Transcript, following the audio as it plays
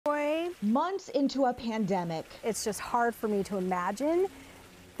Months into a pandemic, It's just hard for me to imagine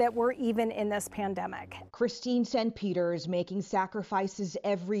that we're even in this pandemic. Christine St. Peter is making sacrifices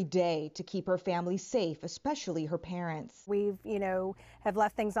every day to keep her family safe, especially her parents. We've, have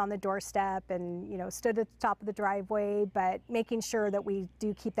left things on the doorstep and, stood at the top of the driveway, but making sure that we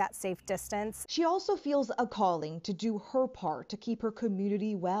do keep that safe distance. She also feels a calling to do her part to keep her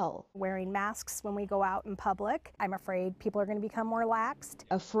community well. Wearing masks when we go out in public. I'm afraid people are going to become more laxed.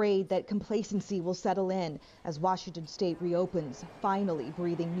 Afraid that complacency will settle in as Washington State reopens, finally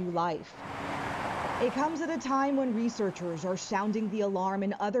breathing new life. It comes at a time when researchers are sounding the alarm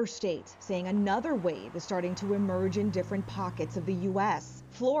in other states, saying another wave is starting to emerge in different pockets of the U.S.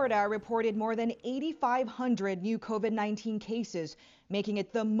 Florida reported more than 8,500 new COVID-19 cases, making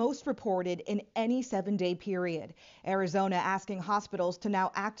it the most reported in any 7-day period. Arizona asking hospitals to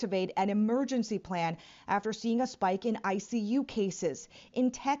now activate an emergency plan after seeing a spike in ICU cases.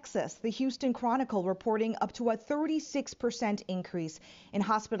 In Texas, the Houston Chronicle reporting up to a 36% increase in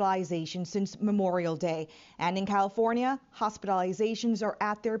hospitalizations since Memorial Day. And in California, hospitalizations are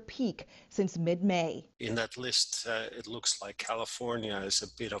at their peak since mid-May. In that list, it looks like California is a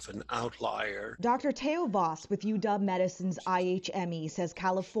bit of an outlier. Dr. Theo Voss with UW Medicine's IHME says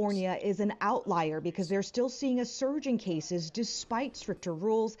California is an outlier because they're still seeing a surge in cases despite stricter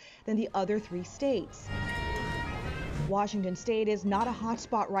rules than the other 3 states. Washington State is not a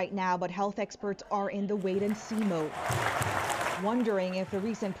hotspot right now, but health experts are in the wait-and-see mode, wondering if the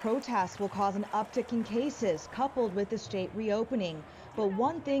recent protests will cause an uptick in cases coupled with the state reopening. But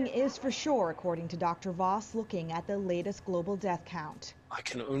one thing is for sure, according to Dr. Voss, looking at the latest global death count. I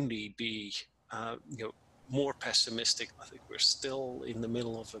can only be, more pessimistic. I think we're still in the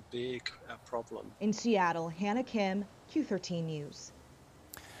middle of a big problem. In Seattle, Hannah Kim, Q13 News.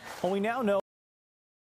 Well, we now know